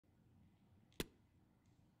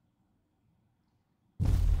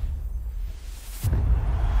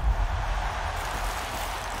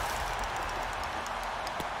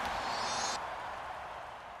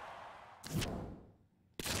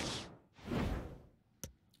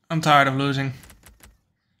I'm tired of losing.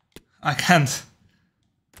 I can't.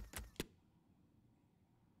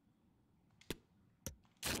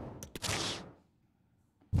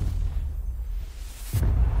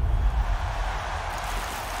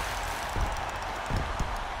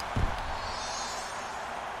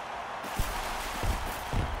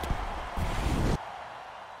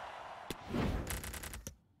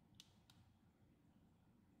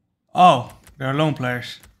 Oh, they're lone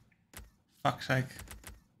players. Fuck's sake.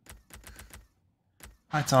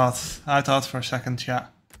 I thought for a second, yeah.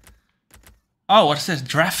 Oh, what's this?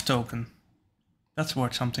 Draft token. That's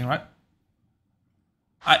worth something, right?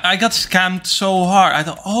 I got scammed so hard. I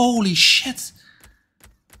thought, holy shit.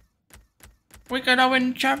 We're gonna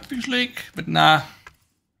win Champions League. But nah.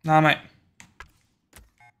 Nah, mate.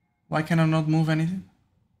 Why can I not move anything?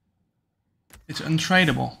 It's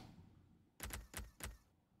untradeable.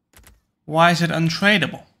 Why is it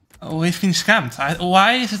untradeable? Oh, we've been scammed.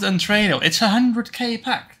 Why is it untradeable? It's a 100k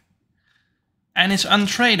pack. And it's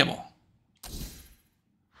untradeable.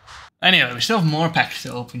 Anyway, we still have more packs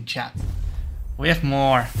to open, chat. We have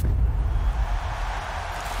more.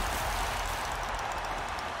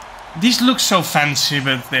 These look so fancy,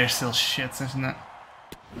 but they're still shit, isn't it?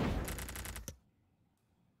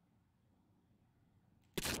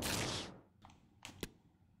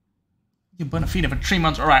 You Bonafide for 3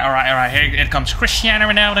 months. Alright. Here it comes. Cristiano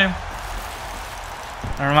Ronaldo.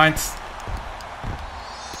 Never mind.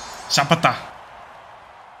 Zapata.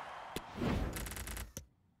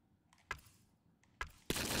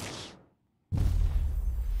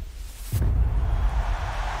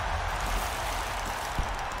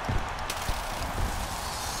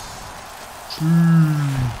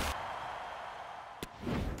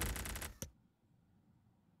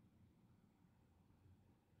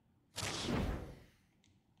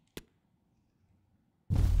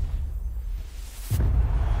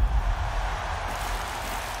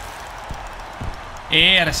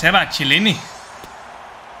 Receba Cellini.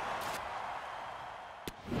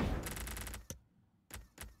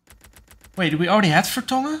 Wait, we already had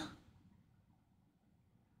Vertonghen?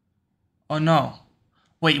 Oh no.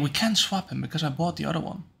 Wait, we can't swap him because I bought the other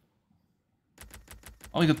one.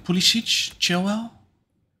 Oh, we got Pulisic, Chilwell.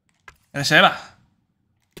 Receba.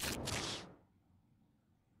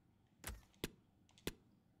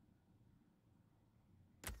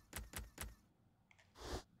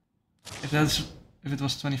 If it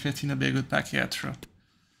was 2015, that'd be a good pack. Yeah, true.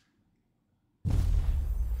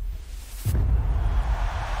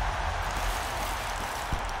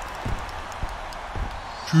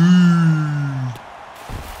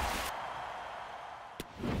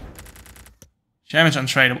 Shaman's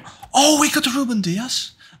untradeable. Oh, we got Ruben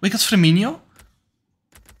Diaz. We got Firmino.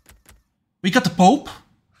 We got the Pope.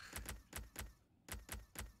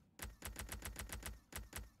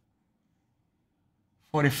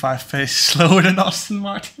 .45 pace slower than Aston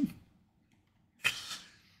Martin.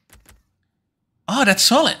 Oh, that's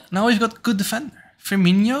solid. Now we've got good defender.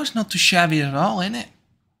 Firmino's not too shabby at all, innit?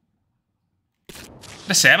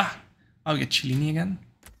 Receba. Oh, we get Cellini again.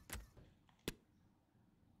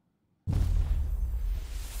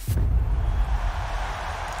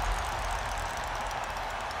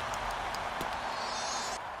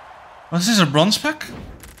 Was this a bronze pack?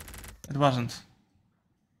 It wasn't.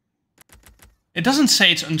 It doesn't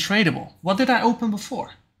say it's untradeable. What did I open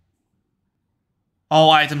before? All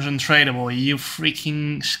items untradeable. You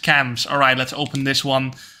freaking scams. Alright, let's open this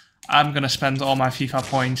one. I'm gonna spend all my FIFA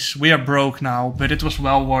points. We are broke now, but it was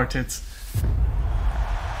well worth it.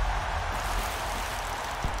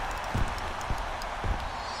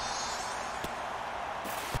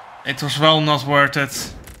 It was well not worth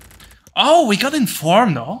it. Oh, we got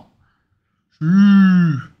informed though.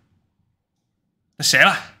 The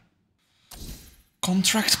Sarah.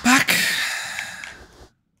 Contract pack.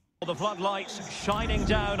 The floodlights shining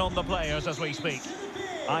down on the players as we speak.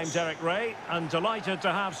 I'm Derek Ray and delighted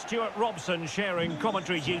to have Stuart Robson sharing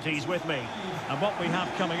commentary duties with me. And what we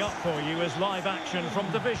have coming up for you is live action from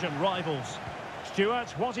division rivals.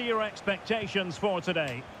 Stuart, what are your expectations for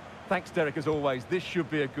today? Thanks, Derek, as always. This should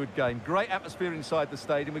be a good game. Great atmosphere inside the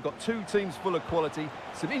stadium. We've got two teams full of quality,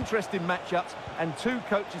 some interesting matchups, and two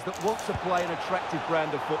coaches that want to play an attractive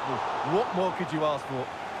brand of football. What more could you ask for?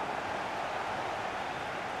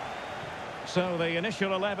 So the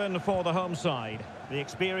initial 11 for the home side. The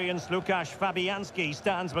experienced Łukasz Fabianski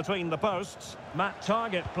stands between the posts. Matt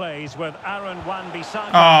Target plays with Aaron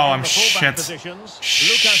Wan-Bissaka in the fullback positions.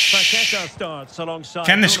 Łukasz Paqueta starts alongside.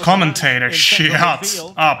 Can this commentator shut up?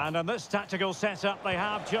 And in this tactical setup, they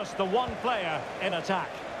have just the one player in attack.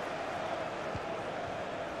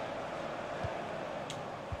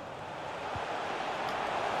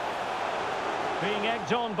 Being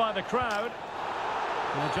egged on by the crowd.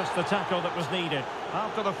 Well, just the tackle that was needed.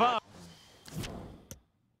 After the foul.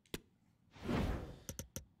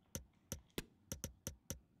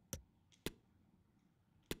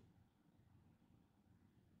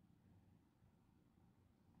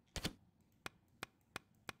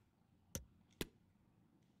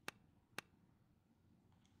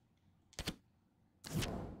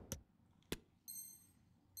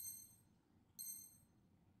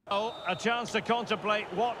 Oh, a chance to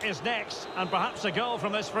contemplate what is next, and perhaps a goal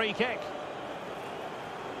from this free kick.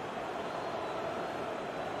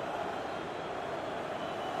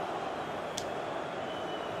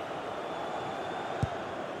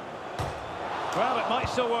 Well, it might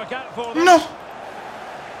still work out for them. No!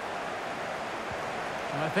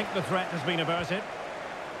 I think the threat has been averted.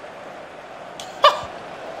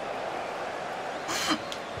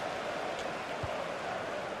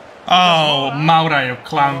 Oh, Maura, you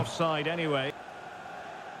clown. Offside anyway.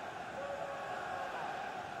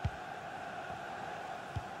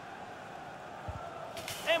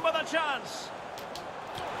 In with a chance.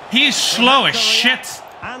 He's slow as shit.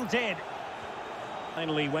 And did.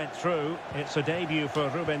 Finally went through. It's a debut for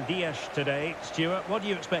Ruben Dias today. Stuart, what do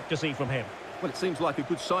you expect to see from him? Well, it seems like a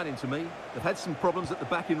good signing to me. They've had some problems at the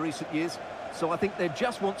back in recent years, so I think they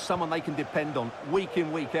just want someone they can depend on week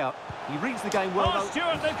in, week out. He reads the game well, Oh, though.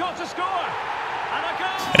 Stuart, they've got to score. And a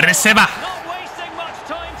goal. Receba. Not wasting much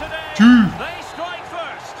time today. Two. They strike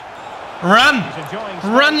first. Run! He's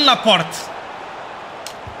enjoying Run, Laporte!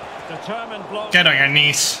 determined block. Get on your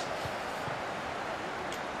knees.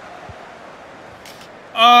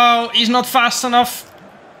 Oh, he's not fast enough.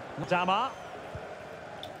 Dama.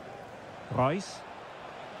 Royce.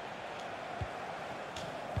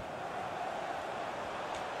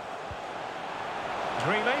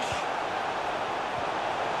 Grealish.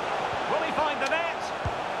 Will he find the net?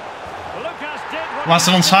 Lucas did what Was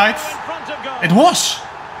it he had onside? to do in front of goal. It was.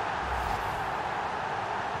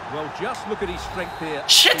 Well, just look at his strength here.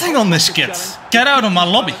 Shitting on this kid. Get out of my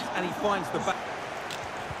lobby. And he finds the back.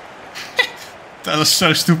 That was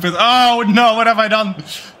so stupid. Oh no, what have I done?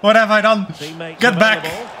 What have I done? Teammates Get back.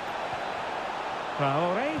 available.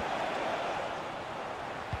 Traore.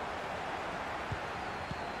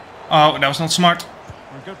 Oh, that was not smart.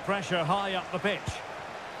 And good pressure high up the pitch.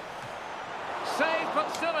 Save, but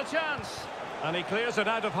still a chance. And he clears it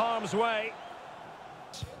out of harm's way.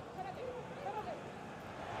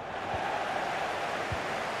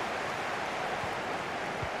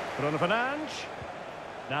 Bruno Fernandes.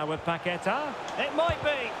 Now with Paqueta. It might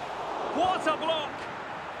be. What a block.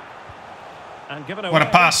 And given away. What a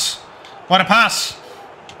pass. What a pass.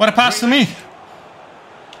 What a pass to me.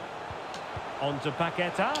 On to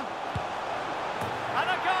Paqueta. And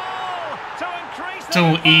a goal to increase the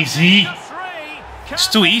Too easy. advantage to 3. It's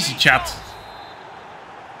too easy, chat.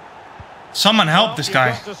 Someone help this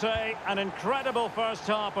guy. To say, an incredible first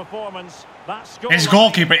half performance. That His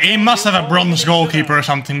goalkeeper, he must have a bronze goalkeeper or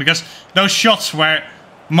something, because those shots were,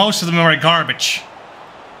 most of them were garbage.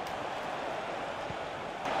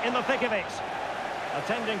 In the thick of it,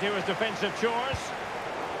 attending to his defensive chores.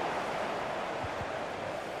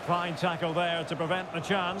 Fine tackle there to prevent the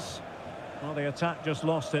chance. Well, the attack just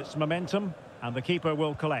lost its momentum, and the keeper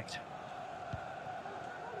will collect.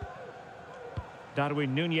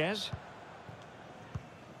 Darwin Núñez.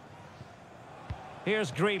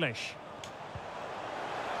 Here's Grealish.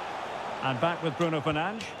 And back with Bruno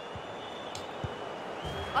Fernandes.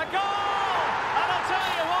 A goal! And I'll tell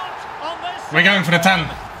you what, on this... We're going for the 10.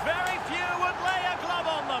 Very few would lay a glove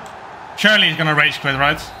on them. Surely he's gonna rage quit,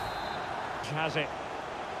 right? Has it.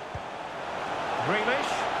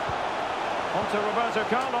 Grealish. On to Roberto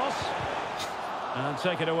Carlos. And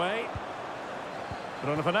take it away.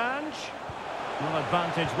 Bruno Fernandes. No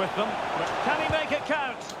advantage with them. But can he make it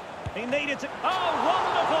count? He needed to... Oh,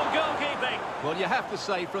 wonderful goalkeeping. Well, you have to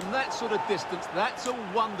say, from that sort of distance, that's a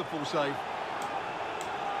wonderful save.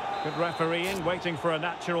 Good refereeing, waiting for a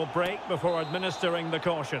natural break before administering the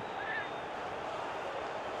caution.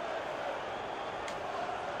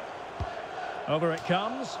 Over it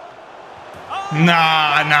comes.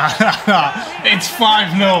 Nah. It's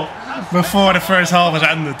 5-0 before the first half has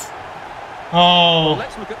ended. Oh. Well,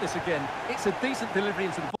 let's look at this again. It's a decent delivery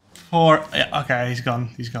into the... Yeah, okay, he's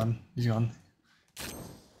gone.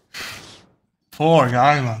 Poor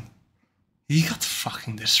guy, man. He got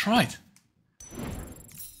fucking destroyed.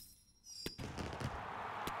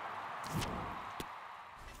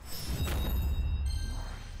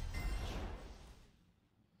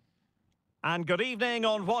 And good evening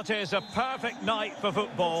on what is a perfect night for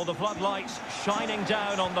football. The floodlights shining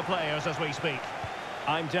down on the players as we speak.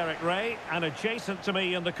 I'm Derek Ray, and adjacent to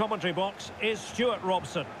me in the commentary box is Stuart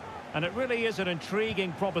Robson. And it really is an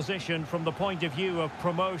intriguing proposition from the point of view of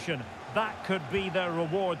promotion. That could be their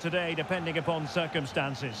reward today, depending upon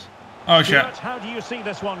circumstances. Oh, shit. Stuart, how do you see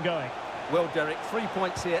this one going? Well, Derek, 3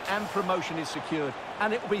 points here and promotion is secured.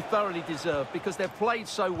 And it will be thoroughly deserved because they've played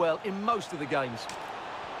so well in most of the games.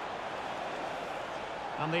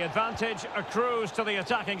 And the advantage accrues to the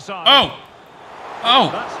attacking side. Oh!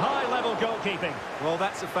 Oh! That's high-level goalkeeping. Well,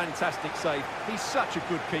 that's a fantastic save. He's such a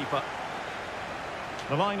good keeper.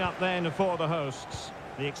 The lineup then for the hosts.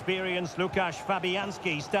 The experienced Łukasz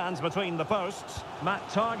Fabianski stands between the posts. Matt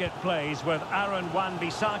Targett plays with Aaron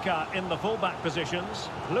Wan-Bissaka in the fullback positions.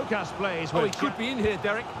 Lucas plays with... Oh, he could be in here,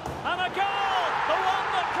 Derek. And a goal! The one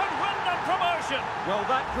that could win the promotion! Well,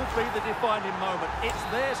 that could be the defining moment. It's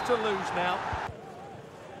theirs to lose now.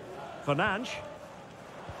 Fernandes.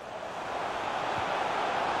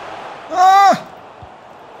 Ah!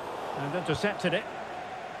 And intercepted it.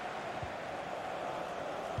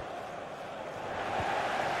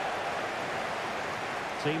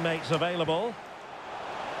 Teammates available.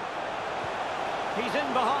 He's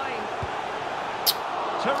in behind.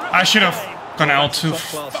 Terrific I should have save. gone out too.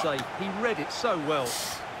 Top-class save. He read it so well.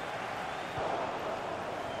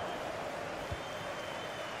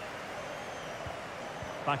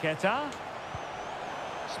 Paqueta.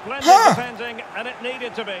 Splendid defending, and it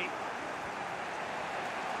needed to be.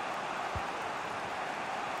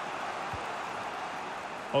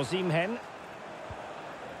 Heusinkveld.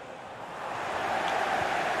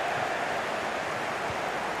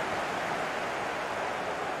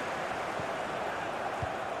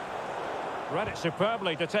 Read it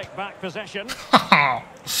superbly to take back possession.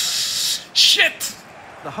 Shit!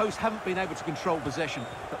 The hosts haven't been able to control possession,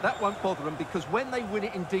 but that won't bother them because when they win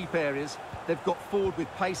it in deep areas, they've got forward with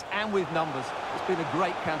pace and with numbers. It's been a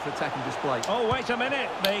great counter-attacking display. Oh, wait a minute.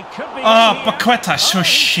 They could be... Oh, in here. Paqueta, so he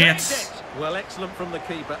shit. saved it. Well, excellent from the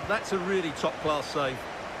keeper. That's a really top-class save.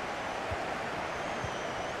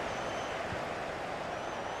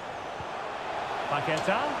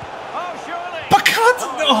 Paqueta. Oh, surely. Paqueta!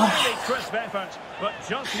 Oh, Oh. really crisp effort, but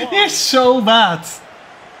just one. He's so bad.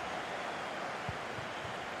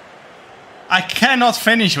 I cannot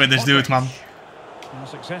finish with this dude, man. Well,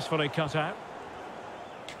 successfully cut out.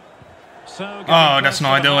 So that's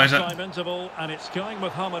no ideal, is it? Interval, and it's going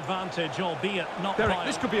with home advantage, albeit not Derek, by...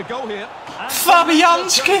 this could be a goal here. And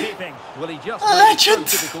Fabianski! goalkeeping. Well, he just A made it so legend.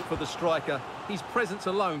 difficult for the striker. His presence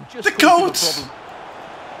alone just The caused goat. the problem.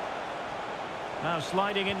 Now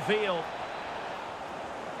sliding in field.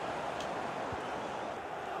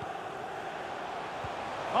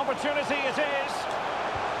 Opportunity it is.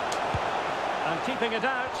 And keeping it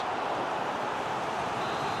out.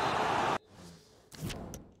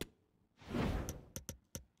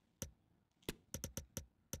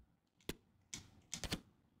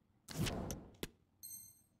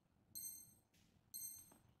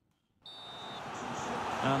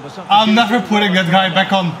 And the I'm never putting that guy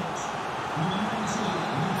back on.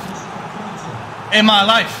 In my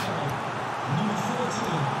life.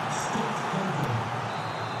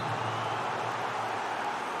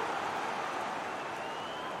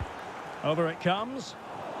 Over it comes.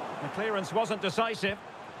 The clearance wasn't decisive.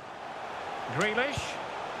 Grealish.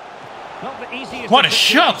 Not the easiest What of a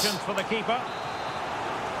shot! situations for the keeper.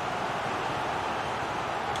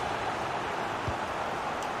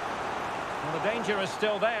 Well, the danger is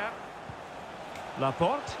still there.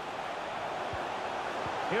 Laporte.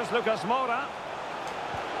 Here's Lucas Moura.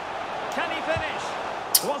 Can he finish?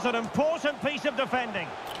 Was an important piece of defending.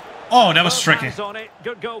 Oh, that was Both tricky. hands on it.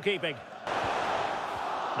 Good goalkeeping.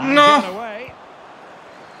 No. Given away.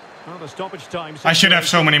 Well, the stoppage time. I should have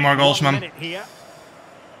so many more goals, 1 man. minute here.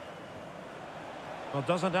 Well,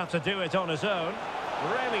 doesn't have to do it on his own.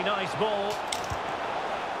 Really nice ball.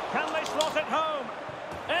 Can they slot it home?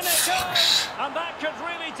 In it goes! And that could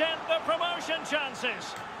really dent the promotion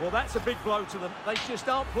chances. Well, that's a big blow to them. They just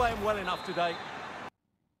aren't playing well enough today.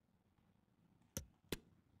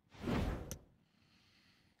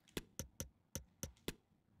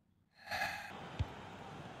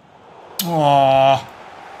 Oh.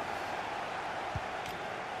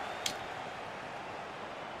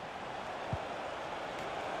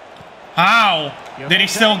 How did he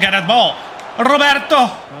still get that ball? Roberto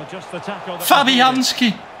Well, just the tackle that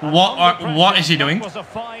Fabianski. What is he doing? That was a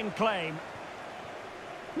fine claim.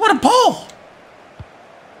 What a ball!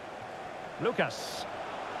 Lucas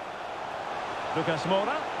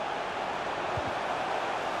Moura.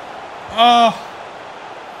 Oh.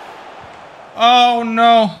 Oh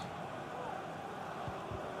no.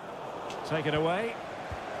 Take it away.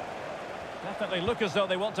 Definitely look as though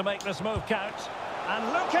they want to make this move count. And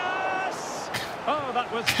Lucas! Oh,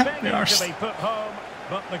 that was begging to be put home,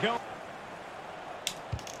 but the goal...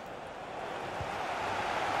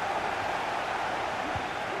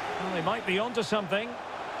 Well, he might be onto something.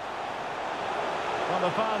 Well,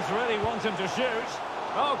 the fans really want him to shoot.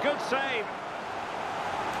 Oh, good save.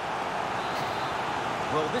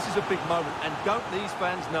 Well, this is a big moment, and don't these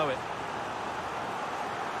fans know it?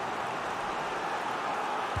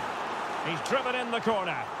 He's driven in the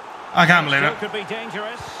corner. I can't believe it. Could be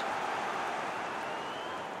dangerous.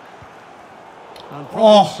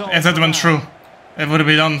 Oh, if that went through, it would have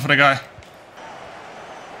been done for the guy.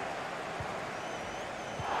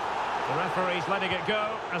 The referee's letting it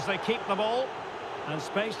go as they keep the ball. And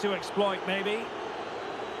space to exploit, maybe.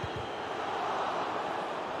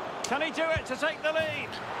 Can he do it to take the lead?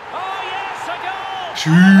 Oh, yes, a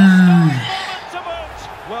goal! Moment to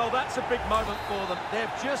boot. Well, that's a big moment for them.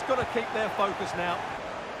 They've just got to keep their focus now.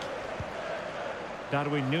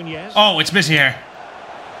 Darwin Nunez. Oh, it's busy here.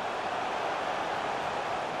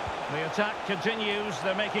 The attack continues.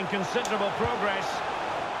 They're making considerable progress.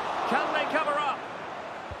 Can they cover up?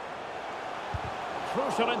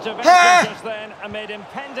 Crucial intervention just then amid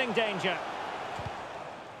impending danger.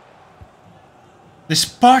 This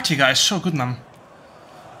party guy is so good, man.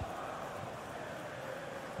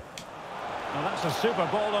 Well, that's a super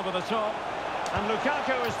ball over the top. And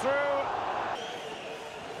Lukaku is through.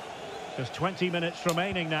 Just 20 minutes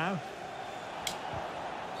remaining now.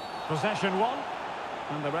 Possession won.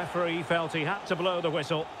 And the referee felt he had to blow the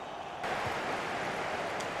whistle.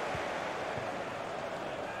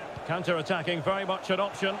 Counter-attacking, very much an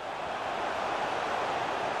option.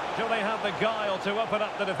 Do they have the guile to open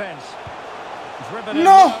up the defence? Driven in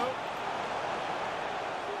low.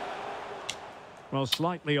 Well,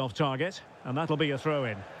 slightly off target, and that'll be a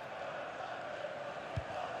throw-in.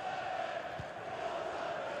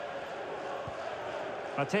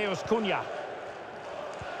 Mateus Cunha.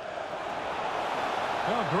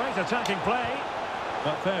 Oh, great attacking play.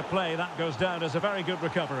 But fair play, that goes down as a very good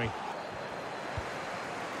recovery.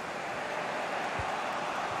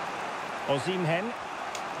 Heusinkveld,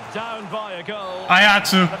 down by a goal. I had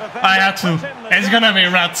to. It's gonna be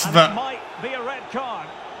red, but it might be a red card.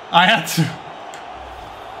 I had to.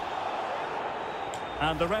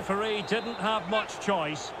 And the referee didn't have much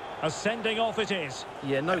choice. A sending off it is.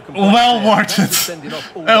 Yeah, no complaints. Well worth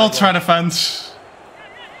it. Ultra defense.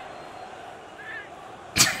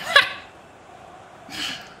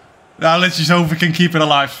 Now let's just hope we can keep it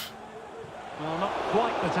alive. Well, not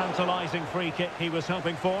quite the tantalising free kick he was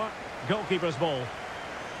hoping for. Goalkeeper's ball.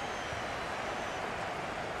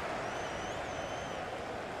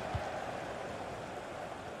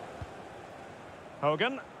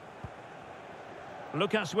 Hogan.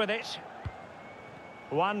 Lucas with it.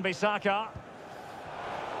 Wan-Bissaka.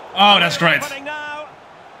 Oh, that's great.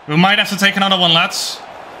 We might have to take another one, lads.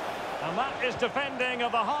 And that is defending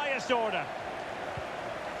of the highest order.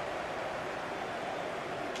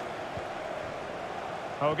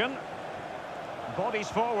 Hogan. Bodies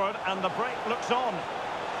forward and the break looks on.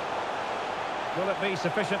 Will it be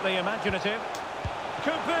sufficiently imaginative?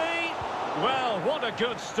 Could be. Well, what a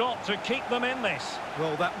good stop to keep them in this.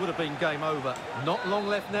 Well, that would have been game over. Not long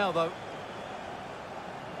left now, though.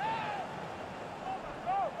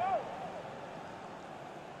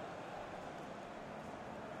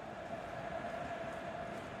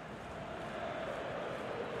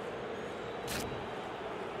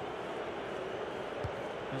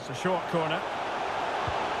 It's a short corner.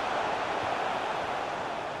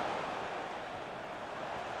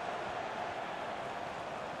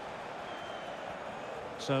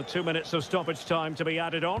 So 2 minutes of stoppage time to be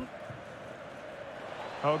added on.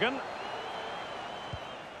 Hogan.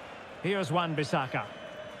 Here's Wan-Bissaka.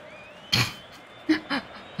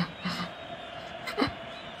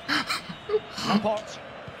 Laporte.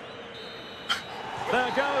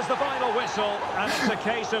 There goes the final whistle, and it's a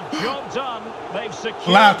case of job done. They've secured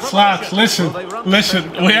Lads,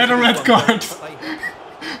 listen. We had a red card.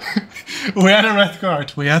 We had a red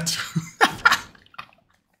card. We had to.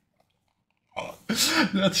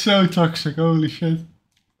 That's so toxic. Holy shit.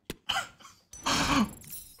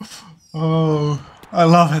 Oh, I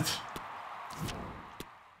love it.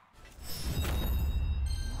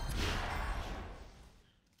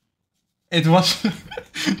 It was...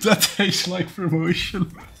 that tastes like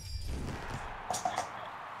promotion.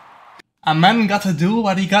 A man gotta do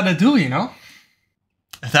what he gotta do, you know?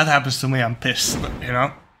 If that happens to me, I'm pissed, you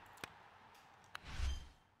know?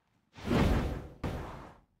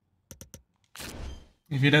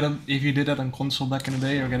 If you did that on console back in the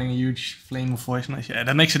day, you're getting a huge flame of voice noise. Yeah,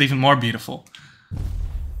 that makes it even more beautiful.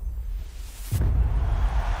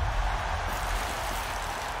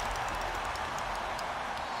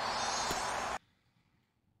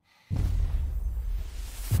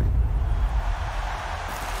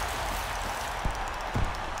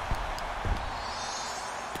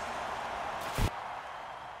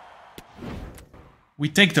 We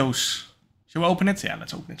take those. Shall we open it? Yeah,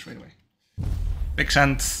 let's open it straight away. Big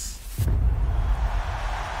send.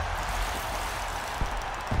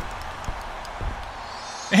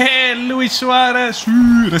 Hey, Luis Suarez.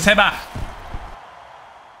 Receba.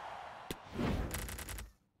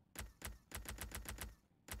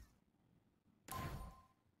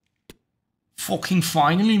 Fucking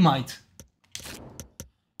finally, mate.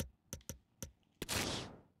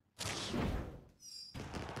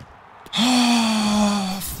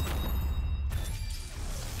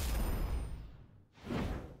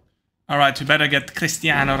 Alright, we better get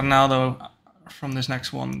Cristiano Ronaldo from this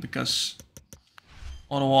next one, because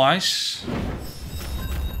otherwise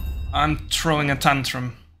I'm throwing a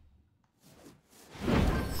tantrum.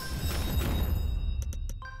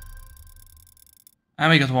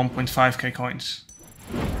 And we got 1.5k coins.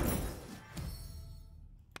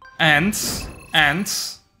 And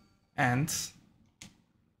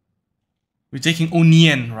we're taking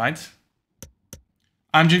Onien, right?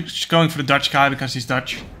 I'm just going for the Dutch guy because he's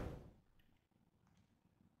Dutch.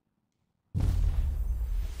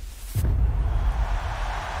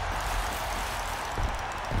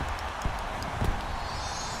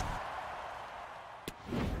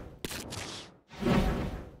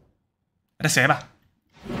 Reserva.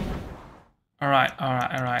 Alright.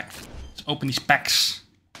 Let's open these packs.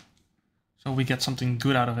 So we get something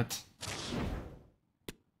good out of it.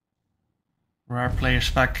 Rare players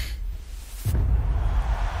pack.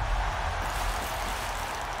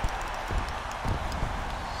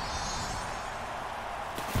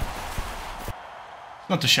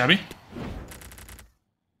 Not too shabby.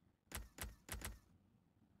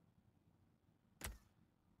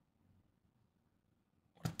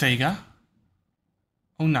 Ortega.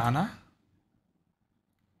 Onana.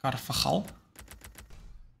 Carvajal.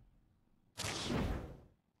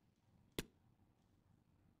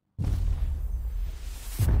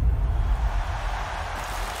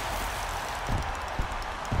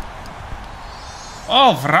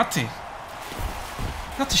 Oh, Verratti.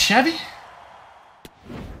 Not too shabby.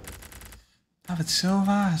 David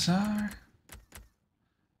Silva, Hazard.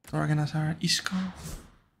 Torgan Hazard, Isco.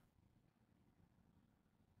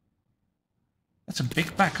 That's a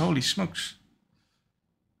big pack, holy smokes.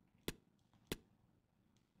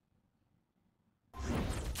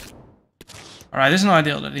 Alright, this is no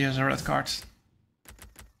ideal that he has a red card.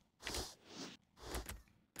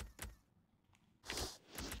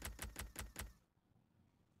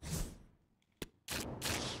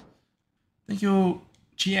 Thank you,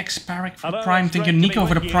 GX Parik for the Prime. Thank you, Nico,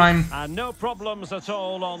 for the Prime. And no problems at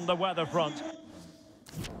all on the weather front.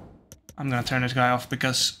 I'm gonna turn this guy off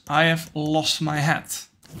because I have lost my hat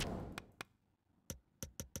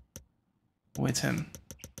with him.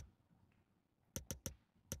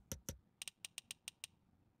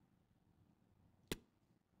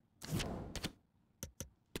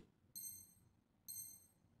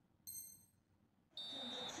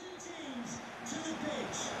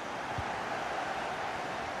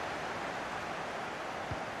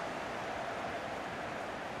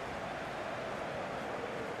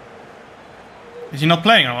 Is he not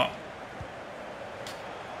playing or what?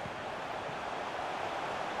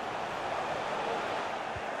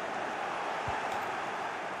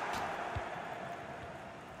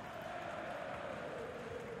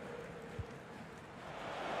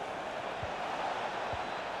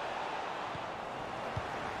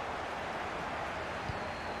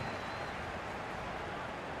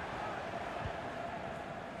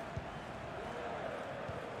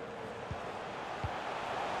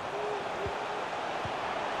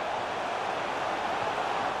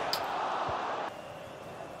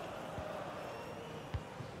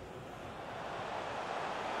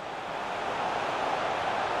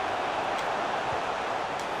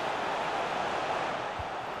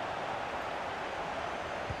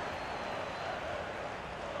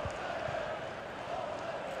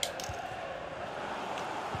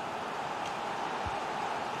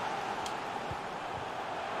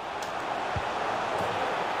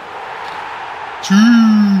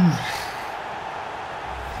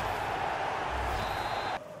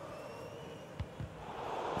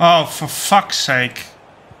 Oh, for fuck's sake.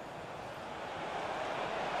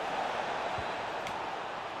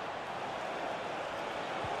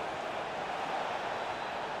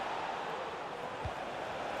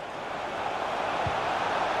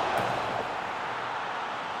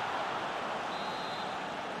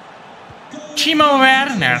 Timo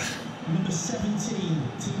Werner. Number 17,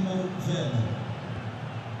 Timo Werner.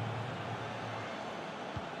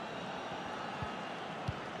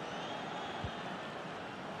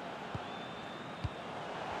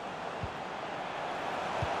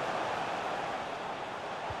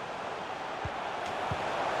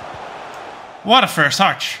 What a first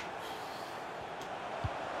touch.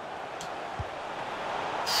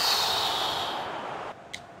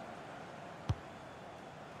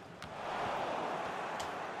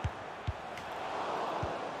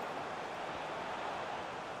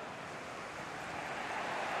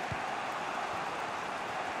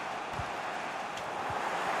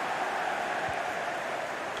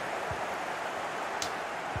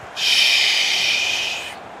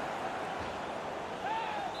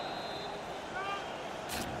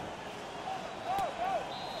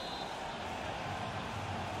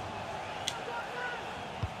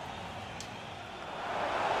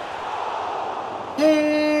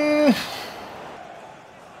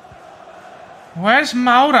 Where's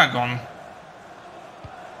Maura gone?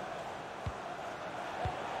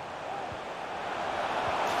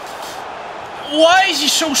 Why is he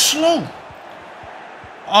so slow?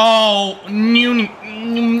 Oh, Nunez,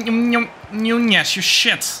 you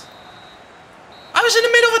shit. I was in the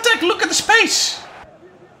middle of attack, look at the space.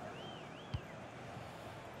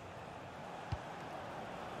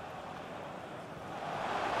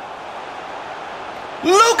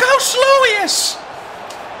 Look how slow he is!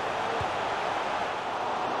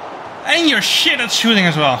 And you're shit at shooting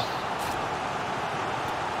as well.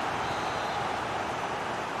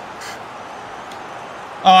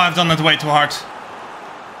 Oh, I've done that way too hard.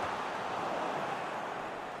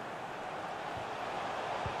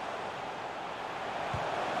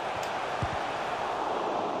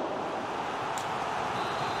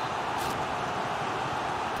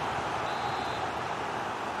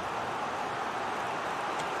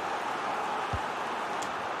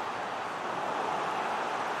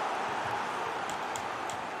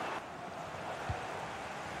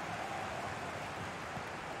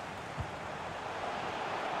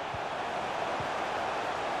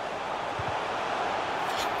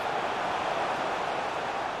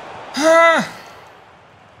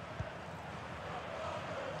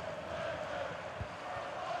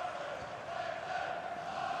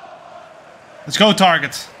 Let's go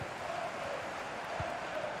target.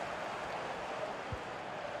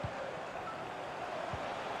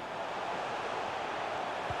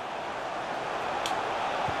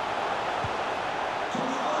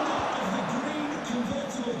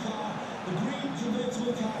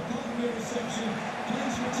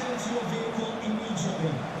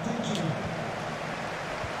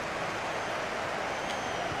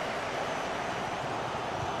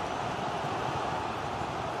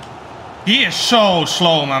 He is so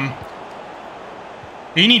slow, man.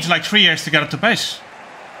 He needs like 3 years to get up to pace.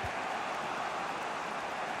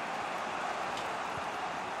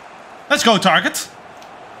 Let's go target.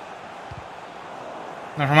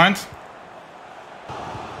 Never mind.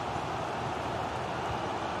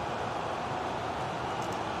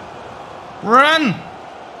 Run!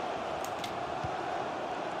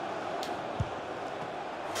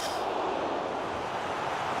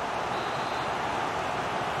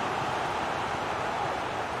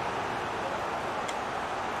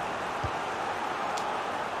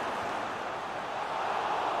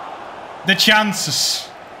 The chances.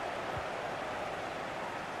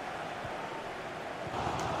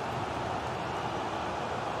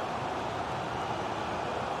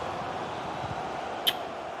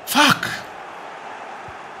 Fuck.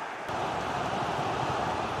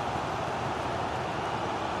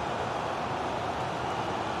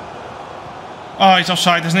 Oh, he's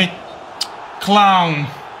offside, isn't he? Clown.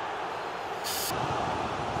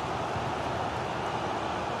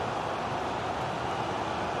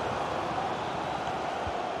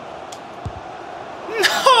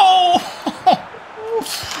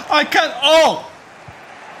 I can't. Oh!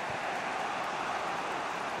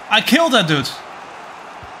 I killed that dude.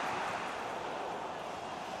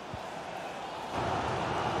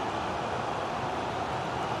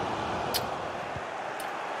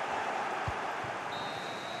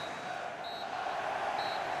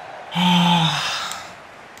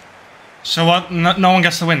 So what? No one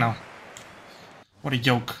gets to win now. What a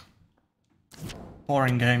joke.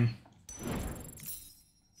 Boring game.